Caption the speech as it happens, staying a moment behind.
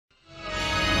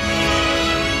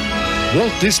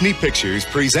Walt Disney Pictures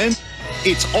presents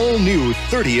its all-new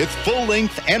 30th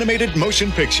full-length animated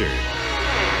motion picture.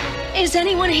 Is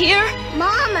anyone here?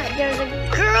 Mama, there's a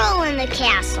girl in the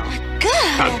castle.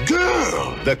 A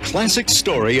girl! The classic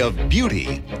story of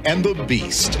Beauty and the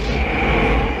Beast.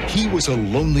 He was a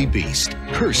lonely beast,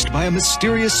 cursed by a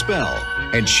mysterious spell,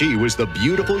 and she was the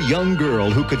beautiful young girl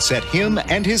who could set him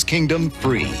and his kingdom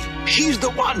free. She's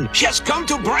the one! She has come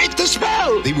to break the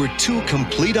spell! They were two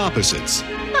complete opposites.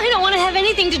 I don't want to have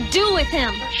anything to do with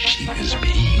him. She is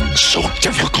being so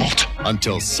difficult.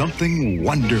 Until something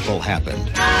wonderful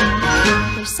happened.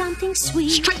 There's something sweet.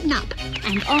 Straighten up.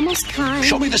 And almost kind.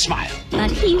 Show me the smile. But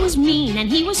he was mean and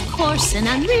he was coarse and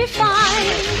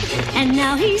unrefined. And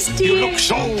now he's dear. You look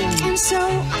so... And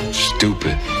so...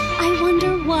 stupid. I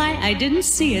wonder why I didn't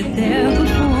see it there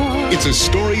before. It's a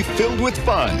story filled with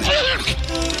fun.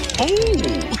 Oh,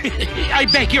 I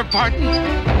beg your pardon.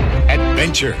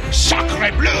 Adventure.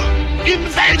 Sacre bleu!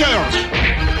 Invaders!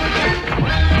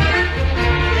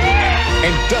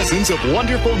 And dozens of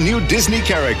wonderful new Disney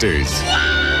characters.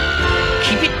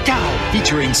 Keep it down.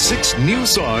 Featuring 6 new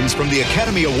songs from the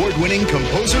Academy Award-winning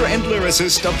composer and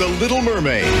lyricist of The Little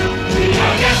Mermaid.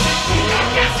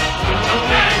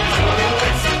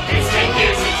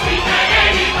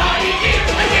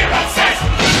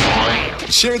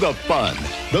 Share the fun,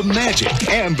 the magic,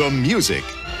 and the music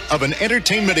of an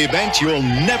entertainment event you'll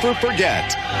never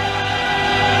forget.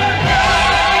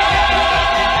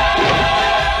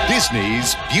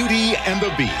 Disney's Beauty and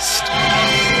the Beast.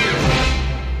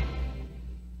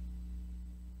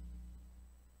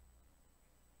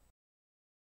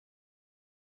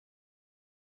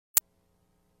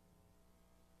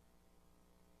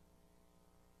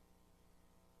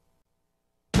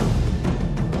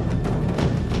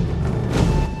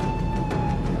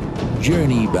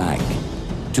 Journey back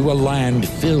to a land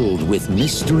filled with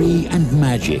mystery and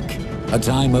magic, a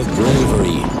time of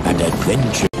bravery and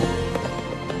adventure.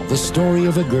 The story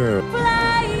of a girl.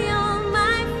 Fly on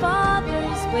my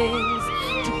father's wings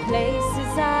to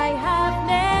places I have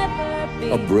never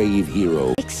been. A brave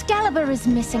hero. Excalibur is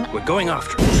missing. We're going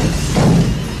after him.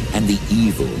 And the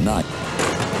evil knight.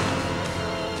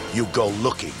 You go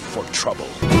looking for trouble.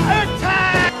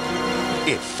 Attack!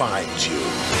 It finds you.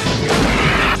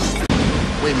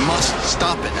 We must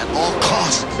stop it at all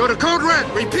costs. Go to Code Red!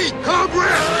 Repeat, Code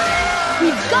Red!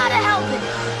 We've got to help it.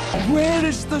 Where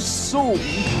is the soul?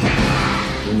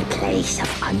 In a place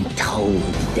of untold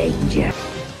danger.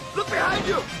 Look behind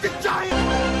you! The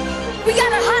giant! We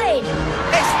gotta hide.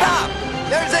 Hey, stop!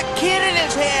 There's a kid in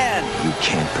his hand! You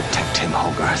can't protect him,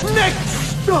 Hogarth.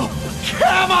 Next stop!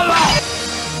 Camelot!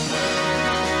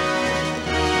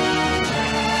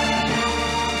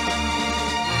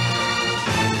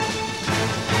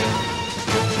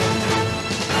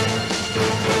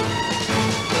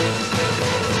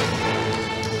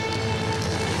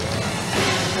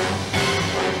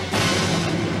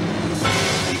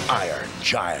 Iron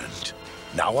Giant.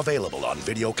 Now available on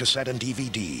video cassette and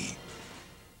DVD.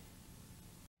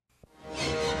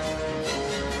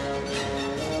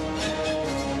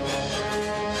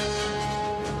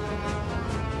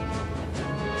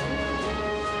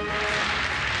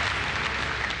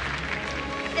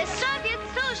 The Soviet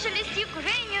Socialist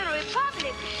Ukrainian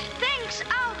Republic thanks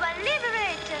our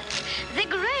liberator, the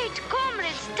great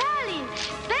comrade Stalin,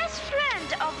 best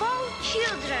friend of all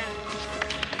children.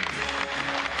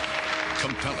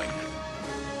 Compelling,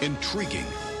 intriguing,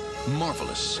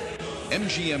 marvelous.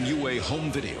 MGM UA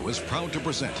Home Video is proud to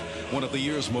present one of the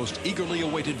year's most eagerly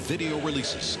awaited video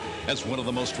releases, as one of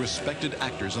the most respected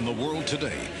actors in the world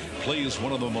today plays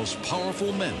one of the most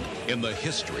powerful men in the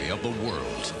history of the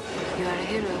world. You are a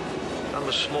hero. I'm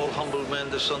a small, humble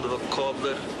man, the son of a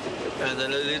cobbler and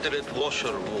an illiterate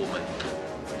washerwoman.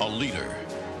 A leader,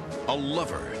 a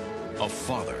lover, a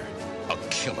father, a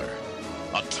killer,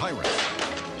 a tyrant,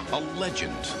 a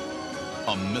legend,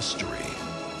 a mystery,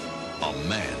 a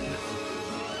man.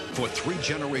 For 3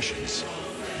 generations,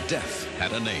 death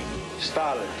had a name.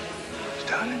 Stalin.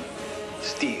 Stalin?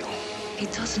 Steel. He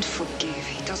doesn't forgive.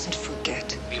 He doesn't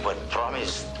forget. We were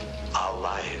promised our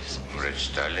lives. Red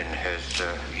Stalin has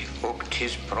revoked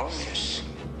his promise.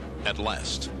 At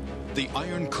last, the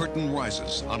Iron Curtain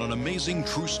rises on an amazing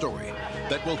true story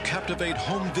that will captivate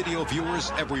home video viewers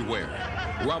everywhere.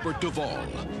 Robert Duvall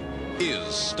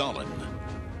is Stalin.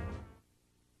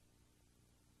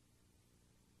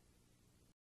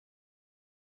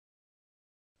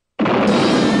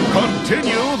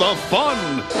 Continue the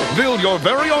fun. Build your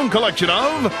very own collection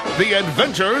of The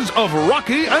Adventures of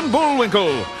Rocky and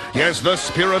Bullwinkle. Yes, the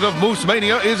spirit of Moose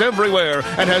Mania is everywhere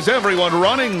and has everyone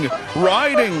running,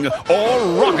 riding,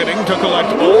 or rocketing to collect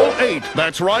all 8.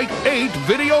 That's right, 8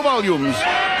 video volumes.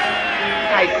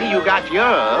 I see you got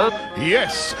yours.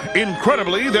 Yes,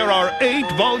 incredibly, there are 8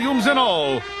 volumes in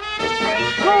all.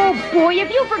 Oh, boy,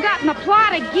 have you forgotten the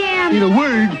plot again? In a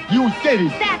word, you said it.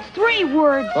 That's 3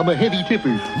 words. I'm a heavy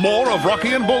tipper. More of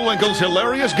Rocky and Bullwinkle's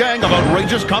hilarious gang of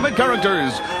outrageous comic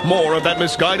characters. More of that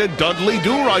misguided Dudley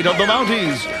Do-Right of the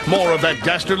Mounties. More of that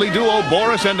dastardly duo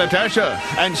Boris and Natasha.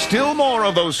 And still more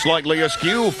of those slightly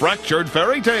askew, fractured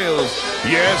fairy tales.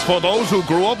 Yes, for those who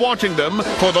grew up watching them,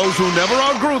 for those who never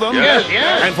outgrew them, yes,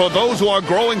 yes. And for those who are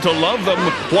growing to love them,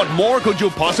 what more could you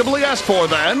possibly ask for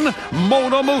than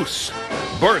Mona Moose?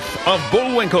 Birth of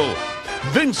Bullwinkle,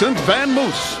 Vincent Van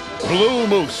Moose, Blue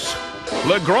Moose,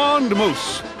 Legrand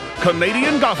Moose,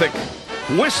 Canadian Gothic,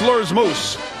 Whistler's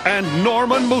Moose, and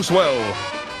Norman Moosewell.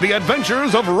 The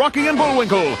Adventures of Rocky and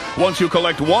Bullwinkle. Once you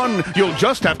collect one, you'll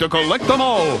just have to collect them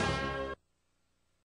all.